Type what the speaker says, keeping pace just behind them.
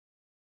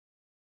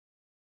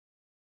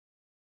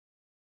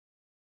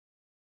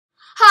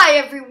Hi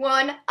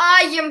everyone,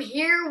 I am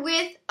here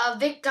with a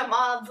victim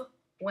of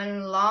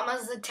when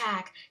llamas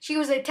attack. She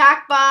was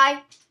attacked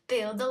by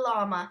Bill the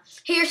llama.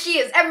 Here she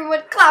is,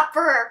 everyone clap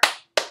for her.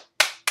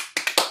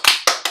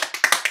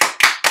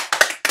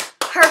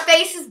 Her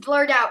face is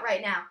blurred out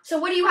right now. So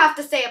what do you have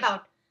to say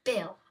about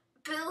Bill?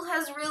 Bill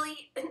has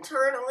really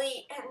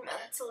internally and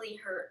mentally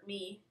hurt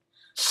me.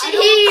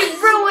 He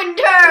ruined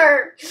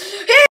her!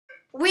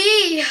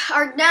 We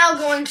are now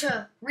going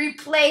to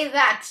replay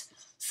that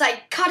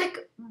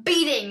psychotic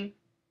beating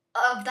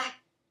of that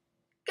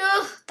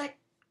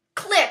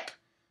clip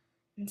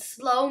in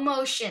slow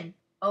motion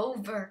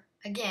over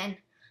again.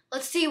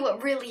 Let's see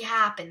what really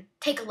happened.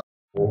 Take a look.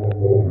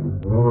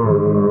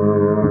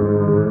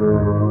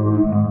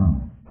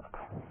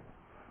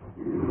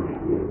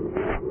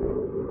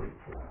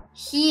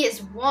 He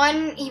is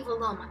one evil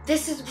llama.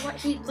 This is what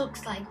he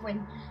looks like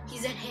when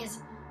he's in his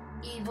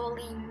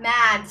evilly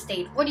mad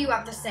state. What do you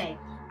have to say?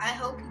 I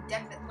hope he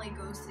definitely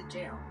goes to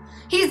jail.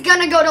 He's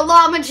gonna go to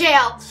llama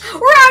jail.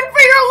 Run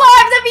for your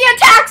lives if he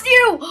attacks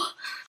you!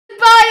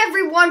 Goodbye,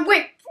 everyone.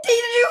 Wait, did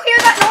you hear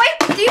that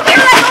noise? Do you hear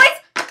that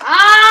noise?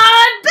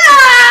 I'm back!